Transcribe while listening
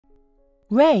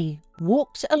Ray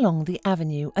walked along the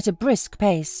avenue at a brisk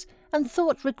pace and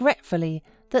thought regretfully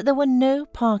that there were no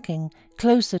parking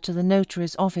closer to the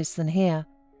notary's office than here.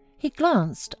 He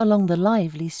glanced along the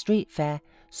lively street fair,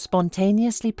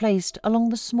 spontaneously placed along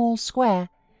the small square,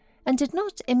 and did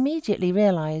not immediately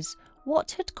realize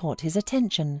what had caught his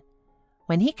attention.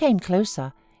 When he came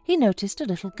closer, he noticed a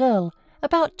little girl,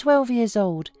 about 12 years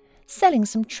old, selling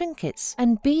some trinkets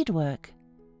and beadwork.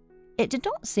 It did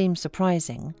not seem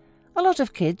surprising. A lot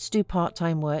of kids do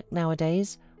part-time work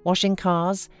nowadays, washing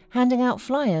cars, handing out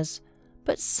flyers,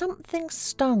 but something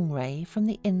stung Ray from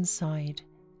the inside.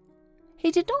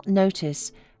 He did not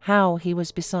notice how he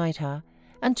was beside her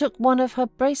and took one of her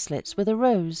bracelets with a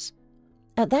rose.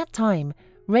 At that time,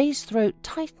 Ray's throat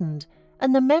tightened,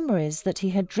 and the memories that he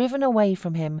had driven away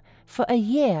from him for a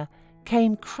year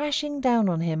came crashing down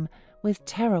on him with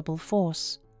terrible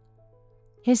force.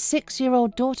 His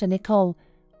 6-year-old daughter, Nicole,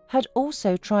 had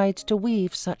also tried to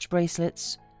weave such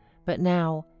bracelets, but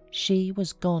now she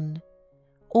was gone.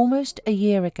 Almost a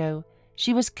year ago,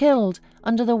 she was killed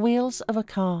under the wheels of a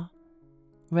car.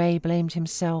 Ray blamed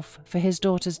himself for his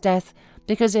daughter's death,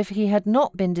 because if he had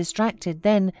not been distracted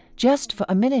then, just for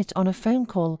a minute on a phone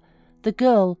call, the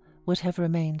girl would have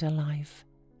remained alive.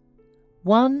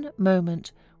 One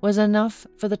moment was enough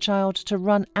for the child to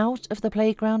run out of the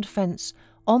playground fence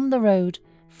on the road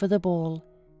for the ball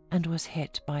and was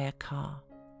hit by a car.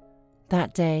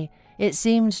 That day, it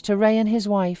seemed to Ray and his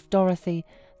wife, Dorothy,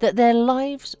 that their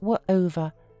lives were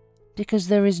over, because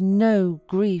there is no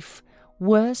grief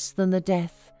worse than the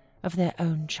death of their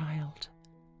own child.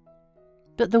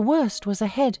 But the worst was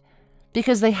ahead,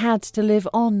 because they had to live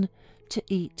on, to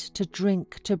eat, to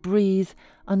drink, to breathe,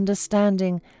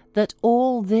 understanding that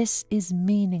all this is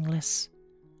meaningless.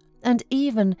 And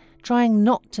even trying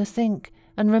not to think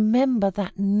and remember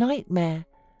that nightmare,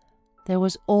 there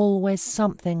was always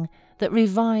something that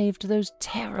revived those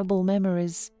terrible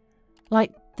memories,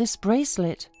 like this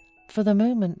bracelet, for the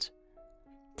moment.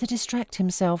 To distract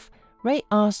himself, Ray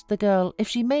asked the girl if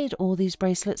she made all these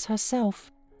bracelets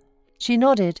herself. She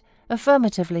nodded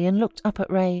affirmatively and looked up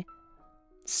at Ray.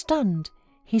 Stunned,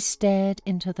 he stared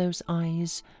into those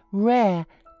eyes, rare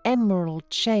emerald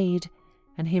shade,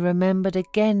 and he remembered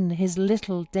again his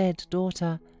little dead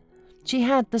daughter. She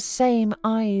had the same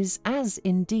eyes as,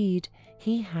 indeed,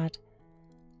 he had.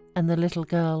 And the little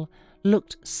girl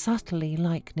looked subtly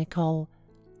like Nicole,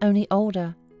 only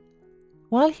older.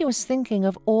 While he was thinking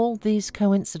of all these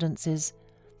coincidences,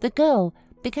 the girl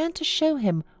began to show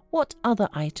him what other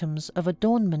items of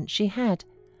adornment she had,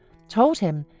 told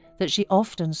him that she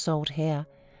often sold here,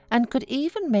 and could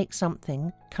even make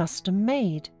something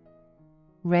custom-made.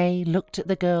 Ray looked at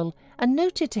the girl and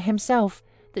noted to himself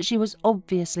that she was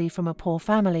obviously from a poor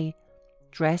family,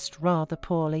 dressed rather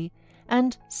poorly,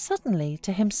 and suddenly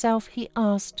to himself he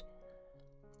asked,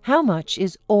 "How much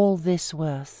is all this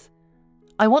worth?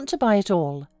 I want to buy it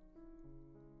all."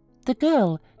 The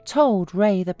girl told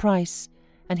Ray the price,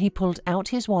 and he pulled out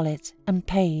his wallet and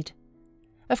paid.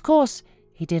 Of course,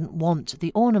 he didn't want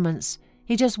the ornaments,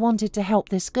 he just wanted to help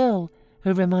this girl,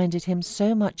 who reminded him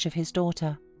so much of his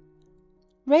daughter.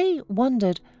 Ray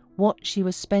wondered what she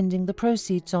was spending the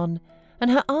proceeds on, and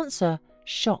her answer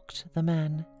shocked the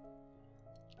man.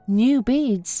 "New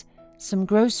beads, some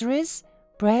groceries,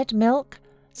 bread, milk.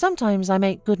 Sometimes I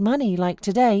make good money, like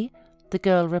today," the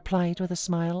girl replied with a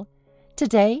smile.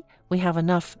 "Today we have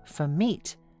enough for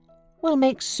meat. We'll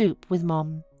make soup with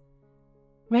Mom."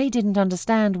 Ray didn't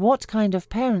understand what kind of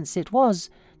parents it was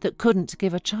that couldn't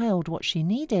give a child what she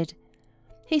needed.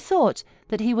 He thought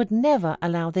that he would never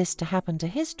allow this to happen to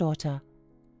his daughter.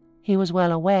 He was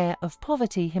well aware of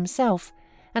poverty himself,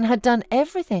 and had done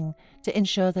everything to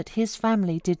ensure that his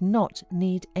family did not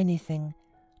need anything.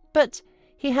 But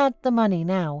he had the money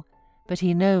now, but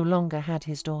he no longer had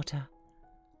his daughter.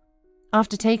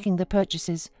 After taking the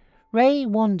purchases, Ray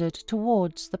wandered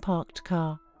towards the parked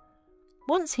car.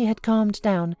 Once he had calmed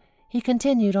down, he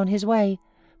continued on his way,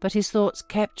 but his thoughts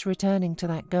kept returning to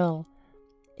that girl.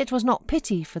 It was not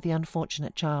pity for the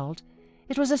unfortunate child.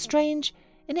 It was a strange,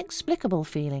 inexplicable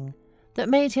feeling that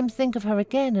made him think of her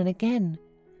again and again.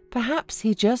 Perhaps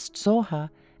he just saw her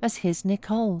as his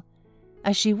Nicole,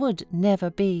 as she would never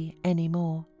be any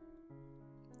more.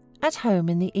 At home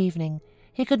in the evening,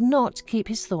 he could not keep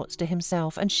his thoughts to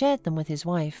himself and shared them with his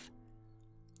wife.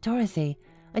 "Dorothy,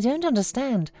 I don't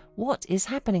understand what is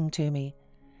happening to me.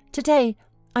 Today,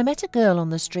 I met a girl on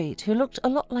the street who looked a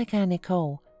lot like our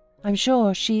Nicole. I'm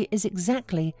sure she is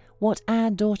exactly what our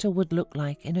daughter would look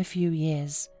like in a few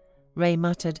years," Ray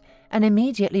muttered, and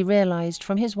immediately realized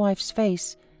from his wife's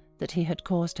face that he had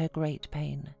caused her great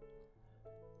pain.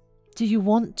 "Do you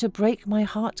want to break my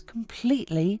heart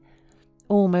completely?"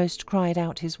 almost cried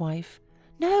out his wife.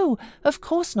 "No, of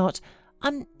course not.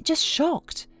 I'm just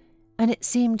shocked. And it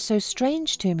seemed so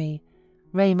strange to me,"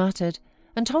 Ray muttered,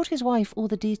 and told his wife all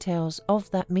the details of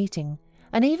that meeting,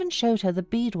 and even showed her the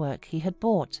beadwork he had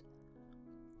bought.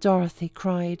 Dorothy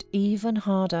cried even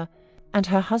harder, and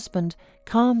her husband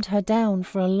calmed her down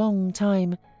for a long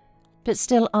time, but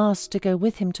still asked to go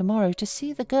with him tomorrow to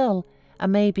see the girl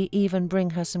and maybe even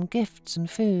bring her some gifts and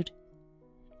food.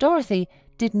 Dorothy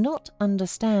did not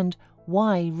understand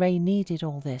why Ray needed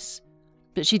all this,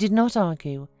 but she did not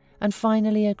argue and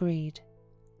finally agreed.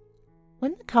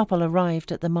 When the couple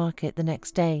arrived at the market the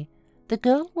next day, the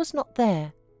girl was not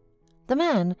there. The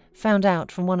man found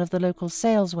out from one of the local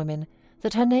saleswomen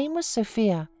that her name was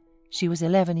Sophia. She was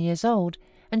 11 years old,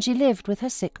 and she lived with her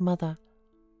sick mother.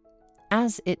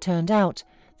 As it turned out,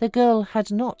 the girl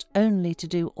had not only to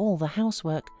do all the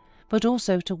housework, but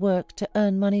also to work to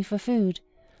earn money for food,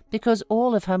 because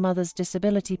all of her mother's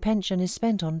disability pension is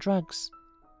spent on drugs.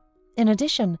 In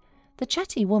addition, the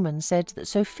chatty woman said that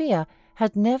Sophia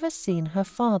had never seen her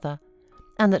father,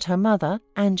 and that her mother,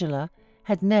 Angela,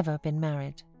 had never been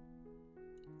married.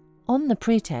 On the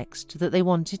pretext that they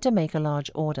wanted to make a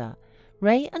large order,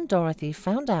 Ray and Dorothy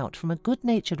found out from a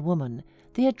good-natured woman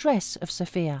the address of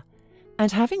Sophia,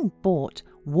 and having bought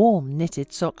warm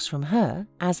knitted socks from her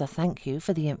as a thank you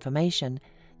for the information,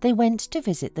 they went to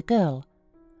visit the girl.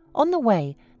 On the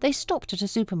way, they stopped at a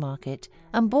supermarket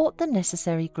and bought the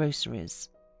necessary groceries.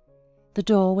 The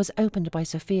door was opened by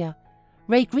Sophia.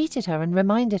 Ray greeted her and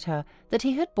reminded her that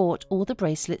he had bought all the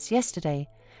bracelets yesterday,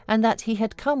 and that he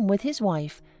had come with his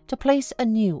wife to place a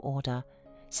new order,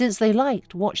 since they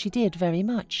liked what she did very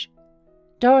much.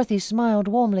 Dorothy smiled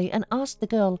warmly and asked the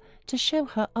girl to show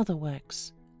her other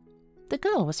works. The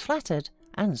girl was flattered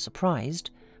and surprised,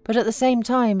 but at the same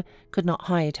time could not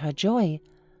hide her joy.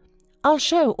 "I'll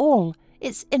show all.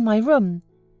 It's in my room.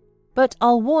 But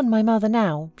I'll warn my mother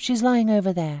now. She's lying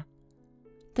over there."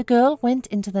 The girl went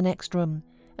into the next room,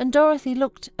 and Dorothy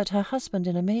looked at her husband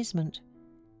in amazement.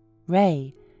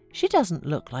 "Ray, she doesn't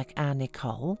look like our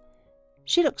Nicole.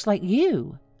 She looks like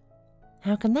you.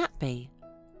 How can that be?"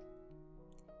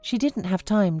 She didn't have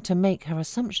time to make her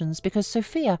assumptions because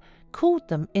Sophia called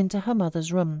them into her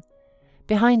mother's room.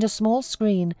 Behind a small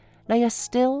screen lay a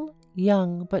still,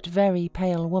 young but very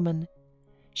pale woman.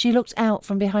 She looked out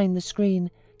from behind the screen,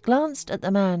 glanced at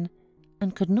the man,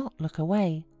 and could not look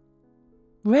away.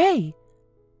 "Ray,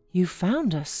 you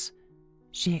found us,"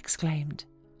 she exclaimed.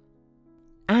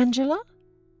 Angela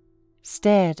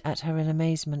stared at her in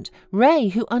amazement. Ray,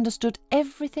 who understood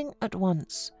everything at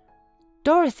once.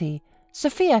 "Dorothy,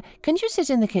 Sophia, can you sit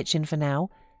in the kitchen for now?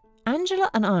 Angela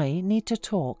and I need to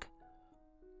talk."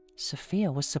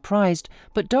 Sophia was surprised,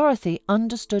 but Dorothy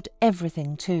understood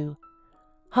everything too.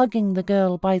 Hugging the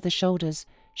girl by the shoulders,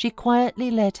 she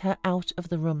quietly led her out of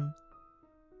the room.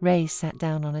 Ray sat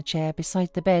down on a chair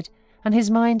beside the bed, and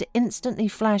his mind instantly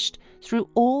flashed through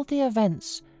all the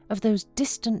events of those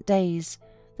distant days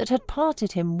that had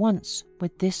parted him once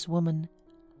with this woman.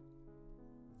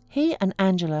 He and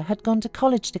Angela had gone to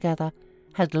college together,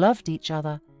 had loved each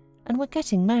other, and were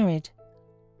getting married.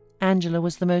 Angela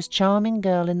was the most charming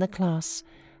girl in the class,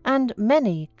 and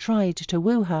many tried to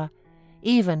woo her,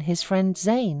 even his friend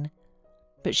Zane.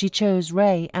 But she chose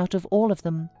Ray out of all of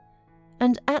them,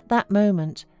 and at that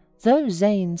moment, though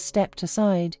Zane stepped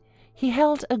aside, he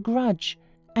held a grudge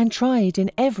and tried in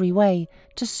every way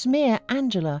to smear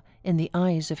Angela in the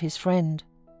eyes of his friend.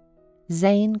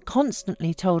 Zane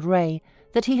constantly told Ray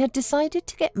that he had decided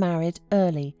to get married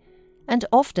early, and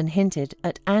often hinted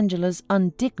at Angela's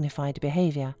undignified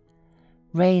behaviour.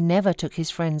 Ray never took his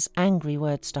friend's angry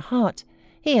words to heart.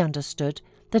 He understood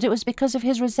that it was because of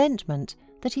his resentment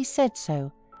that he said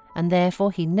so, and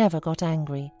therefore he never got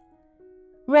angry.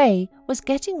 Ray was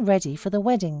getting ready for the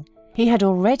wedding. He had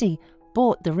already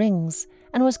bought the rings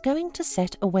and was going to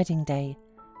set a wedding day,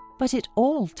 but it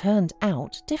all turned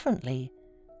out differently.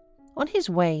 On his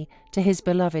way to his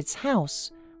beloved's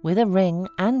house, with a ring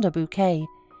and a bouquet,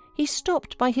 he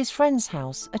stopped by his friend's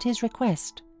house at his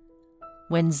request.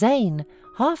 When Zane,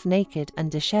 half naked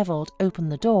and dishevelled, opened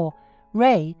the door,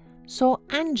 Ray saw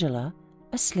Angela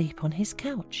asleep on his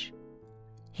couch.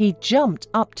 He jumped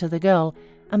up to the girl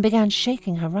and began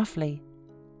shaking her roughly.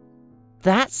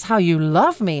 "That's how you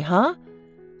love me, huh?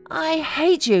 I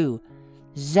hate you!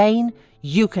 Zane,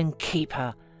 you can keep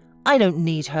her. I don't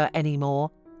need her any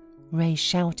more," Ray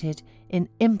shouted in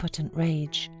impotent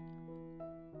rage.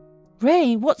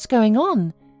 "Ray, what's going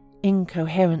on?"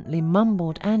 incoherently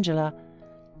mumbled Angela.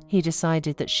 He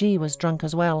decided that she was drunk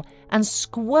as well, and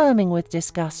squirming with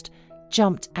disgust,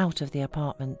 jumped out of the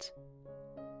apartment.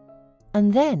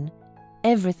 And then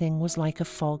everything was like a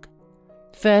fog.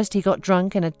 First he got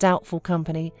drunk in a doubtful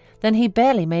company, then he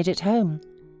barely made it home.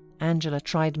 Angela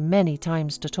tried many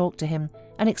times to talk to him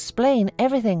and explain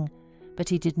everything, but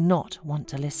he did not want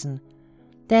to listen.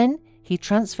 Then he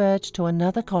transferred to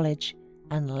another college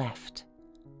and left.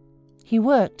 He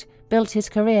worked, built his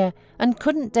career, and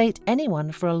couldn't date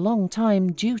anyone for a long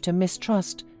time due to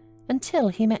mistrust, until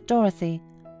he met Dorothy.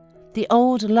 The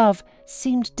old love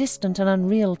seemed distant and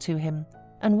unreal to him,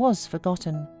 and was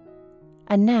forgotten.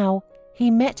 And now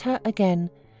he met her again,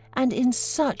 and in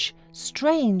such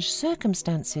strange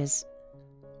circumstances.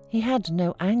 He had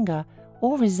no anger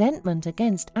or resentment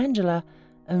against Angela,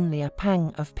 only a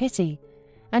pang of pity,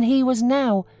 and he was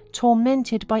now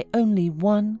tormented by only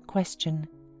one question.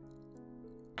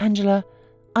 "Angela,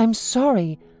 I'm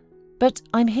sorry, but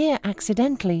I'm here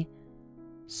accidentally.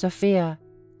 Sophia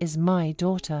is my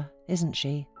daughter, isn't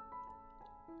she?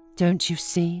 Don't you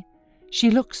see?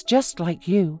 She looks just like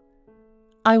you.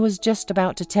 I was just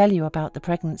about to tell you about the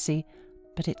pregnancy,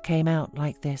 but it came out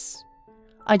like this.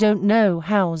 I don't know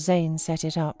how Zane set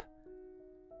it up."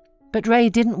 But Ray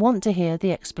didn't want to hear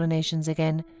the explanations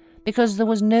again, because there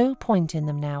was no point in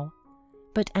them now.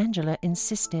 But Angela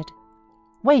insisted.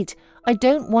 "Wait, I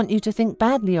don't want you to think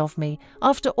badly of me.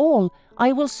 After all,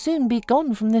 I will soon be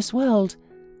gone from this world.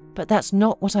 But that's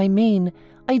not what I mean.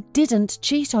 I didn't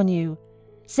cheat on you.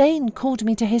 Zane called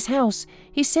me to his house.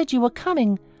 He said you were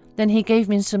coming. Then he gave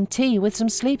me some tea with some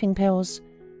sleeping pills.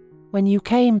 When you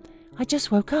came, I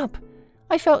just woke up.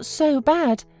 I felt so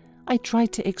bad. I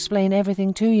tried to explain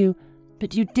everything to you,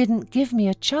 but you didn't give me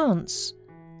a chance.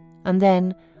 And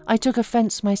then I took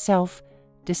offense myself,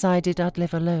 decided I'd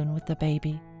live alone with the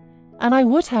baby. And I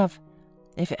would have,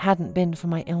 if it hadn't been for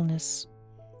my illness."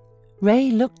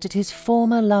 Ray looked at his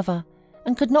former lover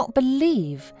and could not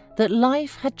believe that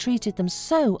life had treated them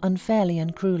so unfairly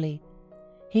and cruelly.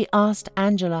 He asked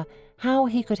Angela how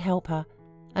he could help her,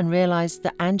 and realized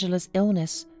that Angela's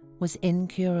illness was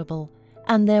incurable,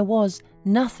 and there was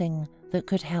nothing that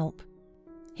could help.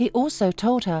 He also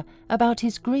told her about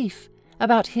his grief,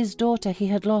 about his daughter he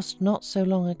had lost not so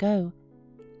long ago.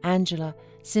 Angela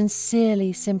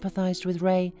sincerely sympathized with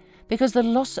Ray, because the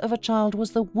loss of a child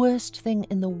was the worst thing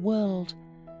in the world,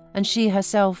 and she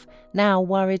herself now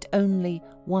worried only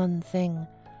one thing: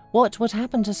 what would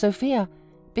happen to Sophia?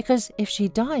 Because if she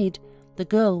died, the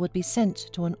girl would be sent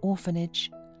to an orphanage.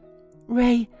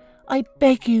 "Ray, I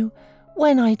beg you,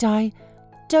 when I die,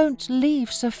 don't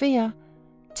leave Sophia.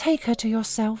 Take her to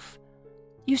yourself.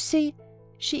 You see,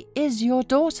 she is your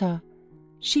daughter.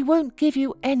 She won't give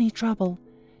you any trouble.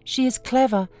 She is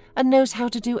clever and knows how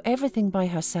to do everything by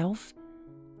herself.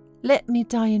 Let me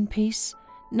die in peace,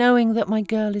 knowing that my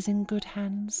girl is in good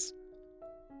hands."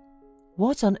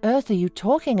 "What on earth are you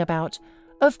talking about?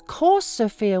 Of course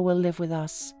Sophia will live with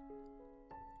us."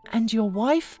 "And your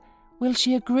wife? Will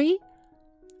she agree?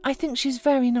 I think she's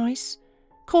very nice.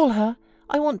 Call her.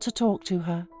 I want to talk to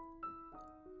her."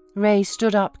 Ray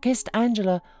stood up, kissed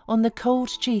Angela on the cold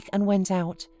cheek and went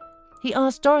out. He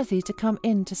asked Dorothy to come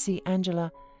in to see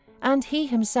Angela, and he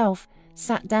himself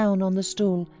sat down on the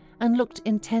stool and looked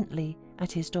intently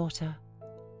at his daughter.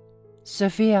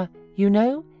 "Sophia, you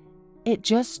know, it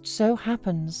just so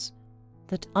happens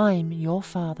that I'm your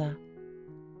father."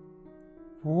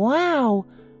 "Wow!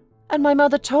 And my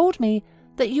mother told me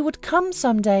that you would come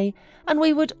someday and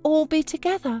we would all be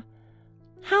together.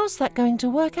 How's that going to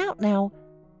work out now?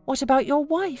 What about your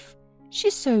wife?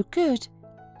 She's so good."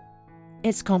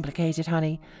 "It's complicated,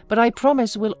 honey, but I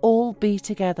promise we'll all be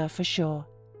together for sure."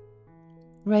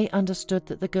 Ray understood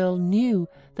that the girl knew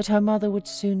that her mother would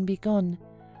soon be gone,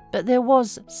 but there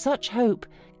was such hope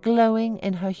glowing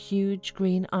in her huge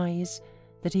green eyes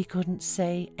that he couldn't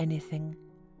say anything.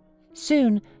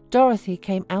 Soon Dorothy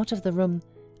came out of the room,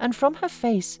 and from her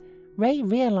face Ray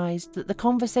realized that the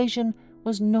conversation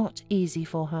was not easy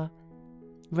for her.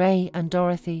 Ray and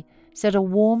Dorothy said a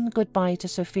warm goodbye to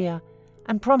Sophia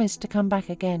and promised to come back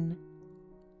again.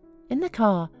 In the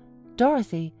car,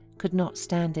 Dorothy could not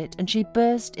stand it, and she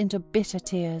burst into bitter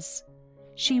tears.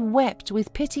 She wept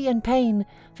with pity and pain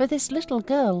for this little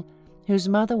girl whose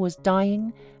mother was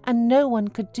dying and no one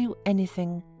could do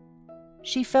anything.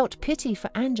 She felt pity for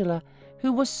Angela,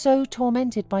 who was so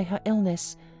tormented by her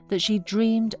illness that she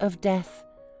dreamed of death,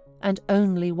 and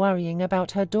only worrying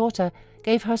about her daughter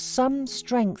gave her some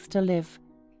strength to live.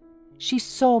 She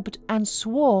sobbed and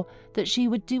swore that she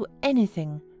would do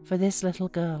anything for this little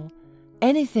girl,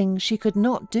 anything she could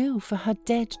not do for her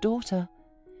dead daughter.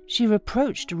 She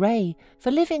reproached Ray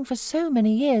for living for so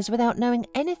many years without knowing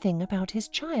anything about his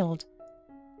child.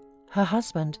 Her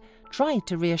husband tried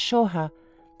to reassure her,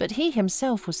 but he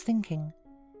himself was thinking.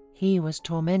 He was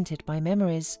tormented by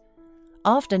memories.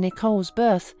 After Nicole's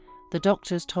birth, the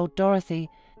doctors told Dorothy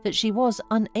that she was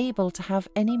unable to have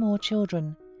any more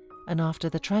children, and after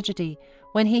the tragedy,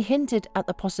 when he hinted at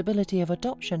the possibility of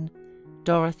adoption,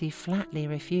 Dorothy flatly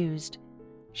refused.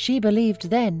 She believed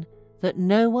then that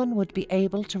no one would be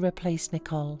able to replace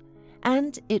Nicole,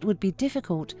 and it would be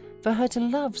difficult for her to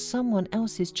love someone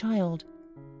else's child.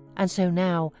 And so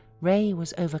now Ray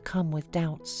was overcome with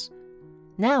doubts.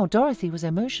 Now Dorothy was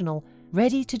emotional,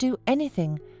 ready to do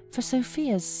anything for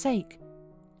Sophia's sake.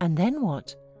 And then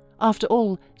what? After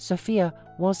all, Sophia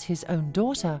was his own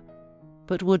daughter.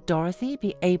 But would Dorothy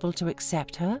be able to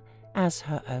accept her as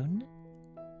her own?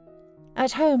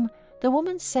 At home, the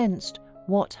woman sensed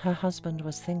what her husband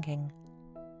was thinking.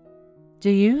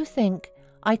 "Do you think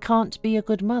I can't be a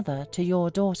good mother to your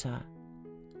daughter?"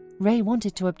 Ray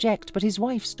wanted to object, but his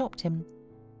wife stopped him.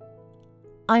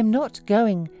 "I'm not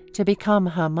going to become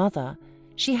her mother.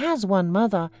 She has one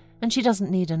mother, and she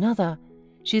doesn't need another.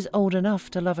 She's old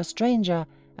enough to love a stranger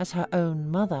as her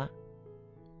own mother."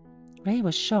 Ray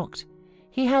was shocked.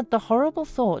 He had the horrible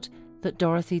thought that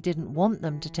Dorothy didn't want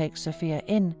them to take Sophia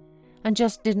in, and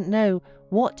just didn't know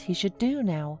what he should do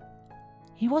now.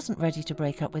 He wasn't ready to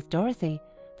break up with Dorothy,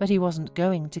 but he wasn't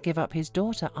going to give up his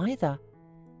daughter either.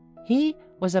 He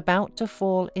was about to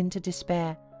fall into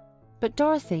despair, but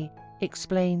Dorothy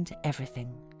explained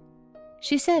everything.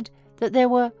 She said that there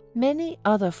were many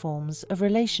other forms of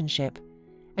relationship,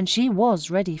 and she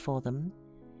was ready for them.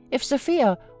 If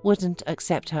Sophia wouldn't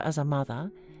accept her as a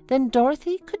mother, then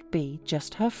Dorothy could be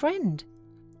just her friend,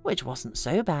 which wasn't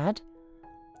so bad.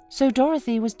 So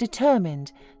Dorothy was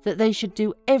determined that they should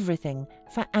do everything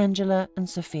for Angela and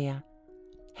Sophia.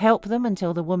 Help them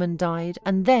until the woman died,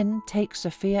 and then take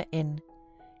Sophia in.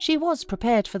 She was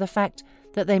prepared for the fact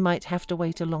that they might have to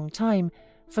wait a long time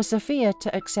for Sophia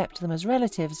to accept them as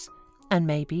relatives, and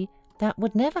maybe that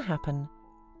would never happen.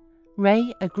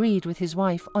 Ray agreed with his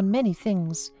wife on many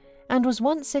things, and was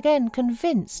once again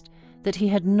convinced that he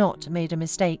had not made a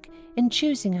mistake in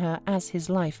choosing her as his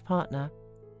life partner.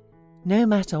 No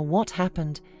matter what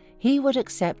happened, he would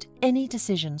accept any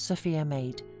decision Sophia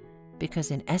made,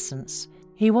 because in essence,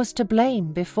 he was to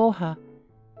blame before her.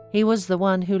 He was the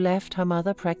one who left her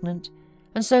mother pregnant,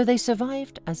 and so they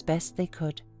survived as best they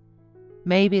could.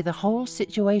 Maybe the whole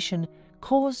situation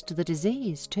caused the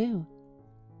disease too.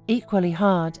 Equally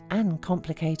hard and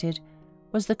complicated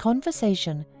was the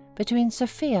conversation between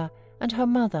Sophia and her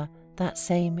mother that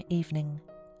same evening.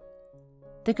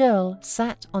 The girl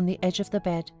sat on the edge of the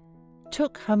bed,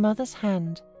 took her mother's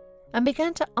hand, and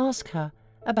began to ask her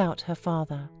about her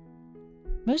father.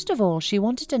 Most of all, she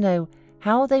wanted to know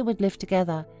how they would live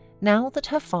together now that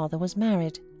her father was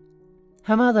married.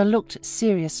 Her mother looked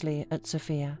seriously at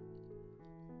Sophia.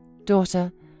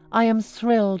 "Daughter, I am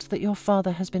thrilled that your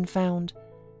father has been found,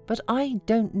 but I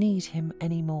don't need him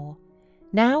any more.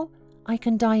 Now I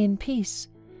can die in peace,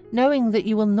 knowing that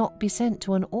you will not be sent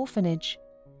to an orphanage,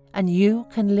 and you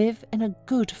can live in a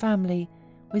good family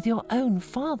with your own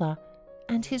father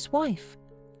and his wife.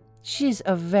 She's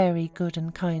a very good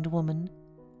and kind woman."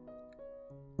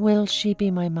 "Will she be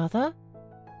my mother?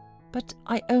 But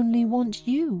I only want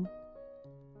you."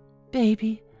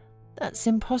 "Baby, that's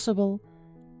impossible.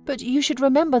 But you should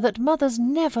remember that mothers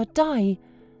never die.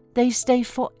 They stay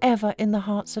forever in the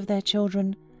hearts of their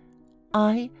children.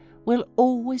 I will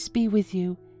always be with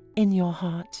you in your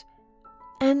heart.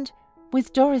 And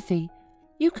with Dorothy,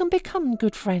 you can become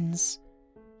good friends.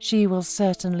 She will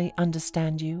certainly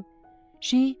understand you.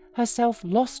 She herself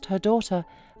lost her daughter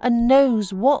and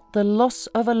knows what the loss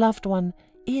of a loved one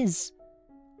is,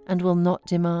 and will not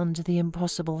demand the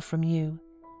impossible from you."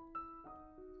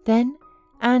 Then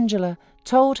Angela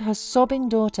told her sobbing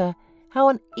daughter how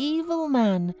an evil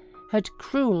man had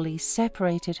cruelly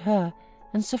separated her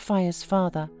and Sophia's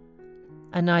father,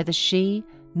 and neither she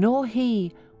nor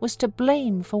he was to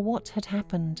blame for what had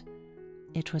happened.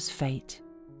 It was fate.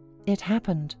 It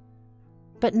happened.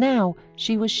 But now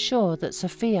she was sure that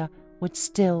Sophia would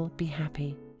still be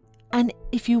happy. "And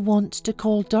if you want to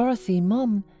call Dorothy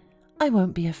Mom, I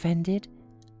won't be offended.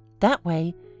 That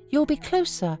way you'll be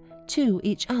closer to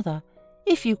each other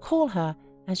if you call her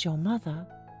as your mother."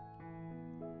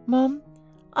 "Mom,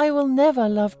 I will never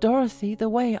love Dorothy the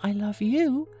way I love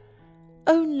you.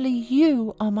 Only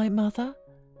you are my mother."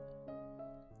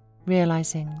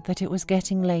 Realizing that it was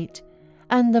getting late,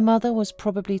 and the mother was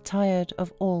probably tired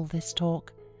of all this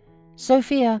talk,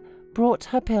 Sophia brought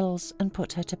her pills and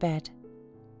put her to bed.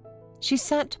 She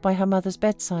sat by her mother's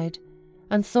bedside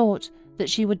and thought that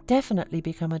she would definitely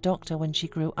become a doctor when she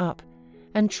grew up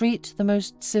and treat the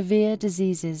most severe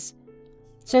diseases,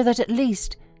 so that at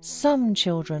least some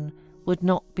children would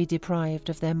not be deprived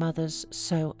of their mothers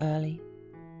so early.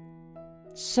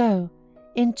 So,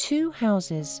 in two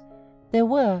houses, there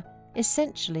were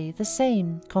essentially the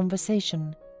same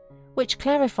conversation, which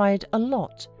clarified a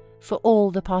lot for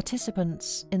all the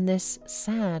participants in this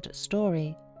sad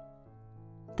story.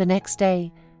 The next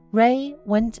day, Ray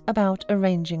went about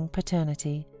arranging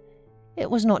paternity. It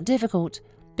was not difficult,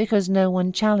 because no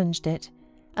one challenged it,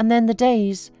 and then the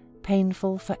days,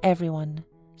 painful for everyone,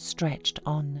 stretched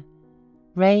on.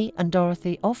 Ray and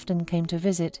Dorothy often came to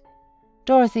visit.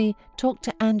 Dorothy talked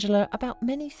to Angela about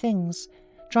many things,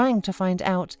 trying to find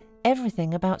out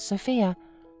everything about Sophia,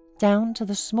 down to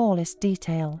the smallest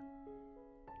detail.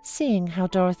 Seeing how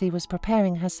Dorothy was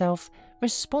preparing herself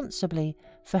responsibly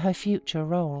for her future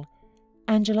role,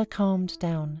 Angela calmed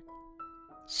down.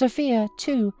 Sophia,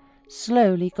 too,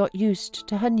 slowly got used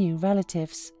to her new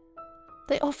relatives.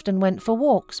 They often went for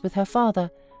walks with her father,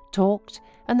 talked,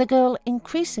 and the girl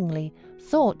increasingly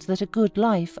thought that a good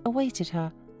life awaited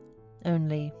her,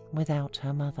 only without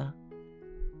her mother.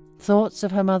 Thoughts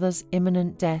of her mother's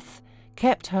imminent death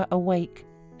kept her awake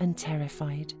and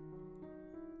terrified.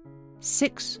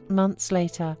 6 months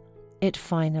later, it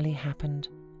finally happened.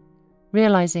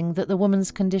 Realizing that the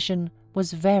woman's condition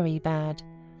was very bad,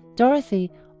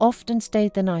 Dorothy often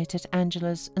stayed the night at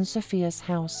Angela's and Sophia's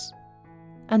house.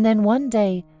 And then one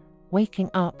day, waking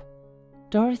up,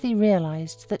 Dorothy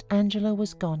realized that Angela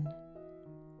was gone.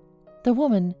 The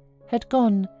woman had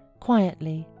gone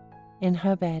quietly in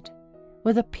her bed,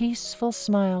 with a peaceful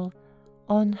smile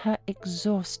on her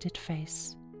exhausted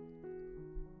face.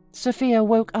 Sophia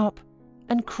woke up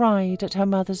and cried at her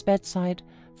mother's bedside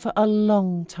for a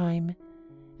long time,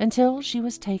 until she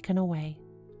was taken away.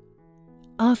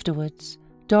 Afterwards,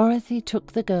 Dorothy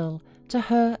took the girl to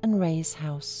her and Ray's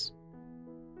house.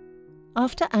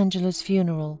 After Angela's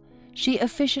funeral, she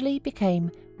officially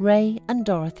became Ray and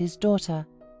Dorothy's daughter,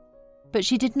 but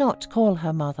she did not call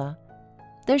her mother,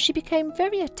 though she became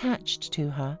very attached to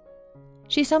her.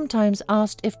 She sometimes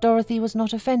asked if Dorothy was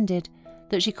not offended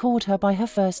that she called her by her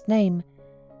first name,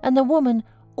 and the woman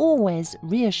always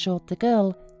reassured the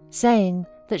girl, saying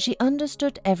that she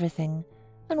understood everything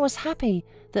and was happy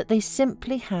that they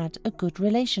simply had a good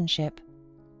relationship.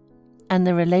 And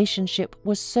the relationship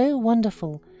was so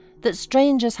wonderful that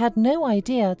strangers had no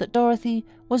idea that Dorothy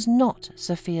was not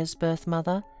Sophia's birth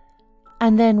mother.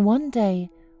 And then one day,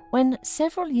 when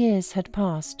several years had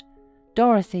passed,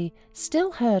 Dorothy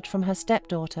still heard from her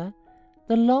stepdaughter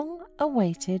the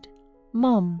long-awaited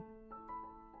Mum.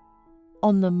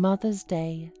 On the Mother's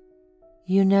Day.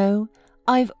 "You know,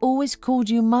 I've always called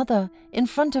you Mother in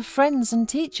front of friends and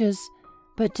teachers,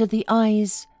 but to the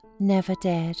eyes never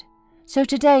dared. So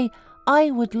today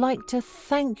I would like to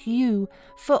thank you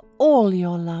for all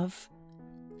your love.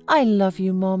 I love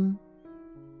you, Mum."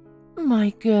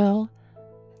 "My girl."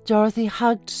 Dorothy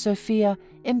hugged Sophia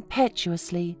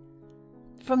impetuously.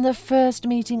 "From the first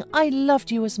meeting I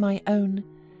loved you as my own.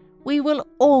 We will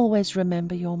always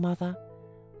remember your mother,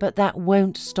 but that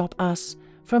won't stop us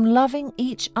from loving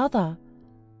each other."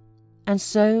 And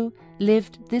so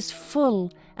lived this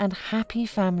full and happy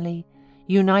family,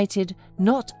 united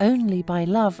not only by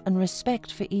love and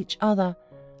respect for each other,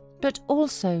 but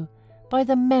also by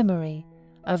the memory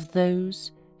of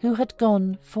those who had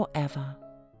gone forever.